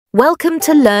Welcome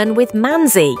to Learn with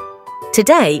Manzi.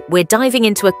 Today, we're diving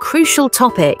into a crucial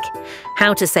topic: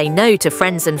 how to say no to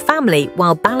friends and family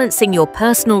while balancing your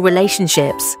personal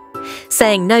relationships.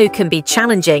 Saying no can be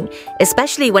challenging,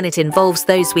 especially when it involves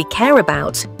those we care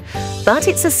about. But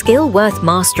it's a skill worth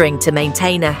mastering to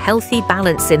maintain a healthy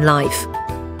balance in life.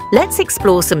 Let's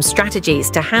explore some strategies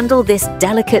to handle this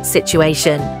delicate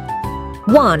situation.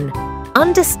 1.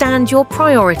 Understand your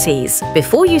priorities.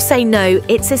 Before you say no,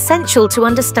 it's essential to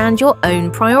understand your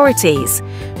own priorities.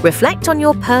 Reflect on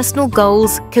your personal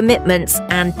goals, commitments,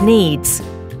 and needs.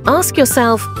 Ask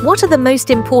yourself, what are the most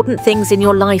important things in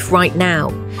your life right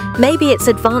now? Maybe it's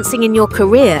advancing in your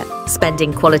career,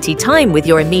 spending quality time with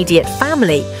your immediate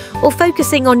family, or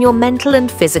focusing on your mental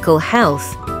and physical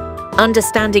health.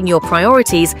 Understanding your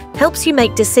priorities helps you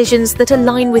make decisions that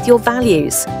align with your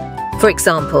values. For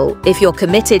example, if you're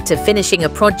committed to finishing a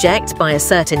project by a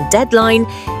certain deadline,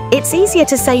 it's easier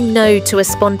to say no to a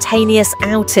spontaneous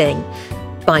outing.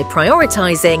 By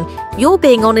prioritizing, you're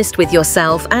being honest with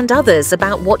yourself and others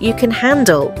about what you can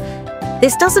handle.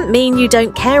 This doesn't mean you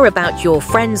don't care about your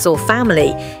friends or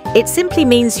family. It simply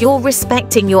means you're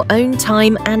respecting your own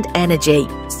time and energy.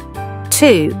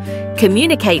 2.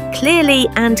 Communicate clearly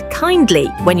and kindly.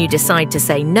 When you decide to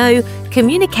say no,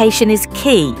 communication is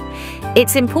key.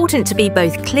 It's important to be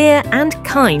both clear and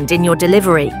kind in your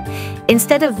delivery.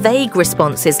 Instead of vague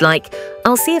responses like,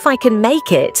 "I'll see if I can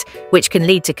make it," which can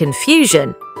lead to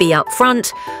confusion, be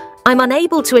upfront, "I'm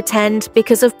unable to attend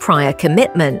because of prior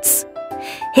commitments."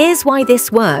 Here's why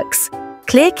this works.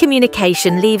 Clear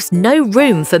communication leaves no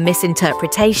room for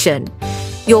misinterpretation.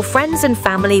 Your friends and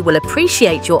family will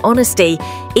appreciate your honesty,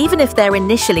 even if they're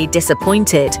initially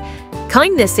disappointed.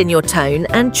 Kindness in your tone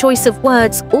and choice of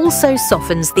words also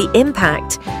softens the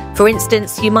impact. For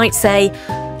instance, you might say,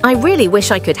 "I really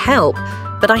wish I could help,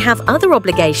 but I have other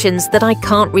obligations that I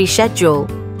can't reschedule."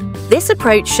 This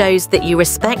approach shows that you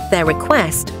respect their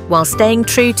request while staying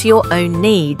true to your own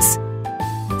needs.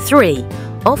 3.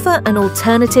 Offer an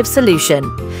alternative solution.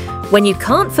 When you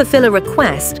can't fulfill a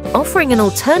request, offering an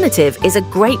alternative is a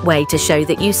great way to show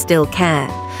that you still care.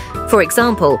 For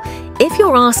example, if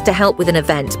you're asked to help with an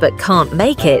event but can't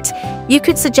make it, you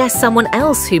could suggest someone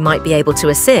else who might be able to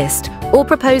assist, or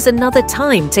propose another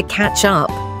time to catch up.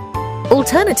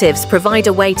 Alternatives provide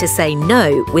a way to say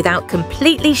no without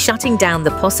completely shutting down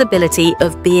the possibility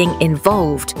of being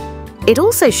involved. It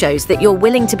also shows that you're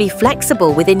willing to be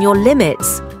flexible within your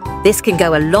limits. This can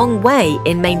go a long way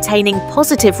in maintaining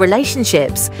positive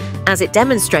relationships, as it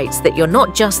demonstrates that you're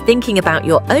not just thinking about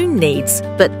your own needs,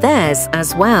 but theirs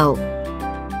as well.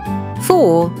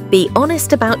 4. Be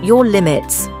honest about your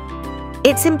limits.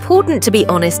 It's important to be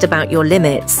honest about your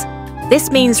limits. This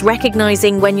means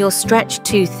recognizing when you're stretched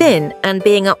too thin and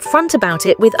being upfront about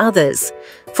it with others.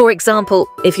 For example,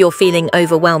 if you're feeling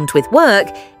overwhelmed with work,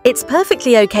 it's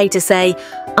perfectly okay to say,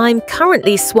 "I'm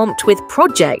currently swamped with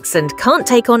projects and can't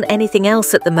take on anything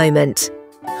else at the moment."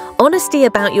 Honesty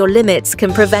about your limits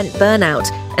can prevent burnout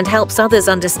and helps others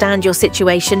understand your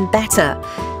situation better.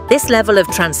 This level of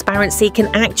transparency can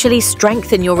actually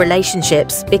strengthen your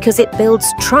relationships because it builds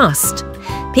trust.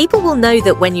 People will know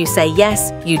that when you say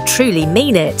yes, you truly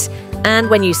mean it, and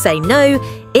when you say no,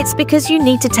 it's because you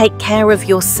need to take care of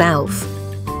yourself.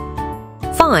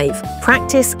 5.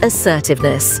 Practice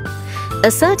assertiveness.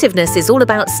 Assertiveness is all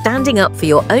about standing up for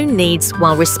your own needs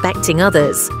while respecting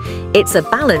others. It's a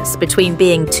balance between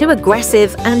being too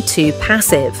aggressive and too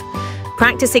passive.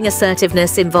 Practicing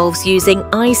assertiveness involves using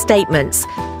I statements,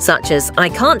 such as, "I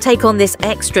can't take on this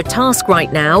extra task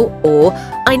right now," or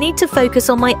 "I need to focus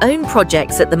on my own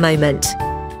projects at the moment."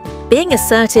 Being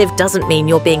assertive doesn't mean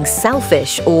you're being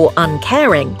selfish or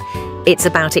uncaring. It's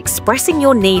about expressing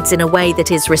your needs in a way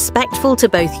that is respectful to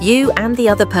both you and the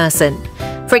other person.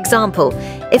 For example,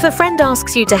 if a friend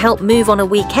asks you to help move on a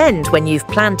weekend when you've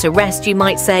planned to rest, you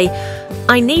might say,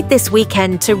 "I need this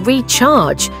weekend to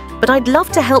recharge, but I'd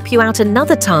love to help you out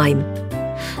another time."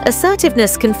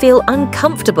 Assertiveness can feel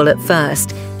uncomfortable at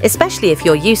first, especially if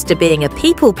you're used to being a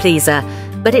people pleaser,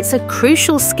 but it's a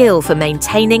crucial skill for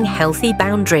maintaining healthy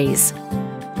boundaries.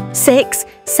 6.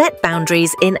 Set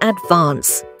boundaries in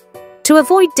advance. To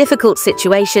avoid difficult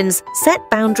situations, set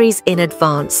boundaries in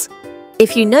advance.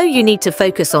 If you know you need to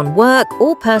focus on work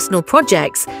or personal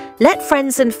projects, let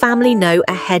friends and family know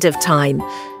ahead of time.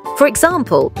 For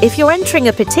example, if you're entering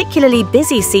a particularly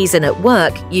busy season at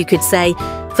work, you could say,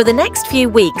 "For the next few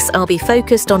weeks, I'll be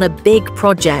focused on a big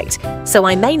project, so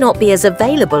I may not be as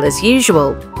available as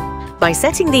usual." By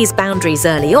setting these boundaries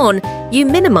early on, you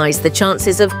minimize the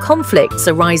chances of conflicts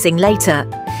arising later.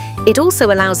 It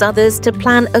also allows others to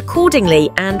plan accordingly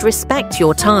and respect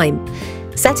your time.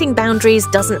 Setting boundaries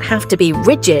doesn't have to be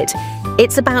rigid.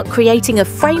 It's about creating a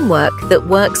framework that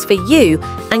works for you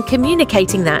and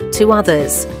communicating that to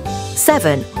others.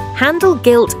 7. Handle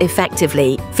guilt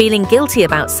effectively. Feeling guilty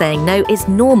about saying no is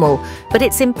normal, but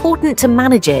it's important to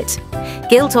manage it.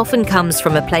 Guilt often comes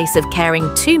from a place of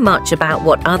caring too much about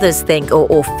what others think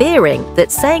or fearing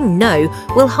that saying no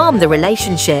will harm the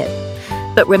relationship.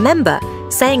 But remember,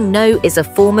 saying no is a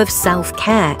form of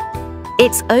self-care.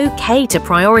 It's okay to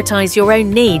prioritize your own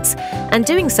needs, and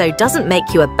doing so doesn't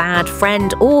make you a bad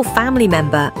friend or family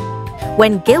member.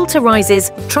 When guilt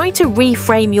arises, try to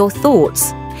reframe your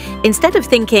thoughts. Instead of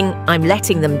thinking, "I'm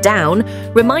letting them down,"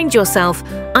 remind yourself,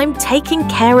 "I'm taking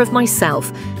care of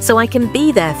myself so I can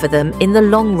be there for them in the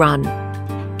long run."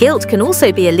 Guilt can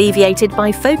also be alleviated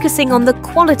by focusing on the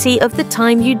quality of the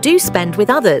time you do spend with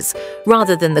others,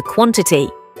 rather than the quantity.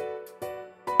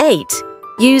 8.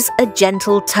 Use a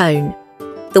gentle tone.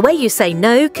 The way you say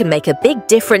no can make a big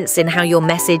difference in how your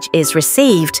message is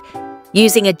received.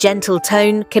 Using a gentle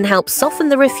tone can help soften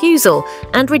the refusal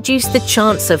and reduce the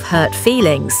chance of hurt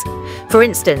feelings. For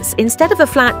instance, instead of a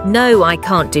flat "No, I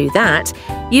can't do that,"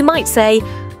 you might say,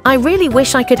 "I really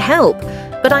wish I could help,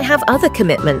 but I have other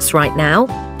commitments right now."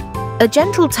 A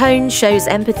gentle tone shows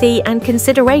empathy and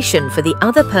consideration for the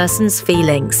other person's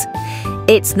feelings.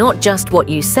 It's not just what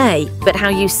you say, but how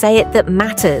you say it that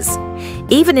matters.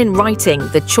 Even in writing,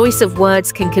 the choice of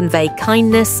words can convey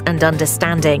kindness and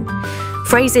understanding.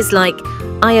 Phrases like,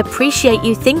 "I appreciate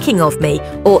you thinking of me,"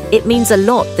 or "It means a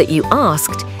lot that you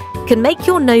asked," can make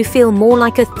your no feel more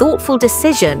like a thoughtful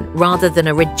decision rather than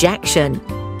a rejection.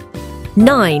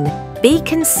 9. Be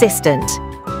consistent.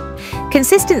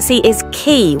 Consistency is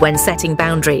key when setting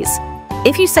boundaries.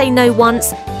 If you say no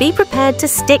once, be prepared to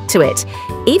stick to it,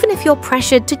 even if you're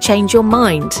pressured to change your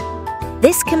mind.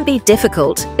 This can be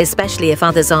difficult, especially if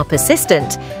others are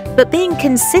persistent, but being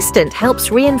consistent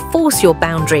helps reinforce your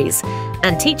boundaries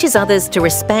and teaches others to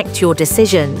respect your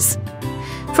decisions.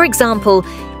 For example,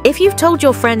 if you've told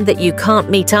your friend that you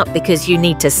can't meet up because you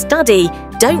need to study,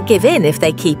 don't give in if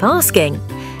they keep asking.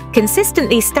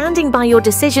 Consistently standing by your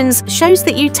decisions shows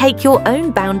that you take your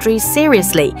own boundaries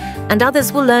seriously, and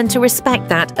others will learn to respect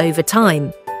that over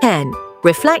time. 10.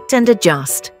 Reflect and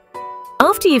adjust.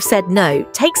 After you've said no,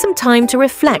 take some time to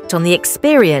reflect on the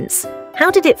experience. How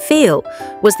did it feel?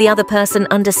 Was the other person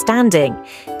understanding?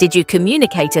 Did you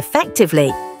communicate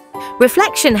effectively?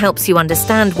 Reflection helps you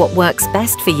understand what works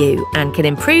best for you and can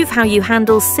improve how you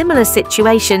handle similar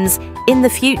situations in the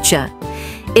future.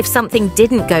 If something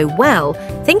didn't go well,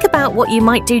 think about what you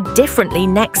might do differently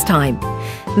next time.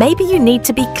 Maybe you need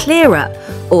to be clearer,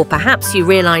 or perhaps you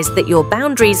realized that your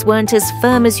boundaries weren't as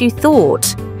firm as you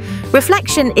thought.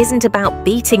 Reflection isn't about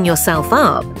beating yourself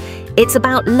up. It's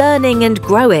about learning and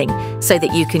growing so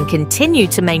that you can continue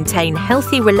to maintain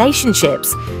healthy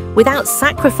relationships without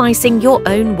sacrificing your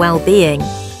own well-being.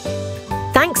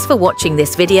 Thanks for watching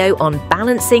this video on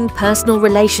balancing personal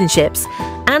relationships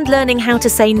and learning how to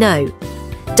say no.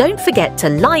 Don't forget to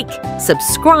like,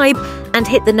 subscribe, and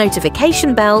hit the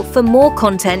notification bell for more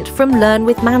content from Learn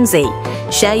with Manzi.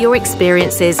 Share your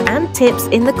experiences and tips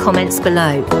in the comments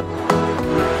below.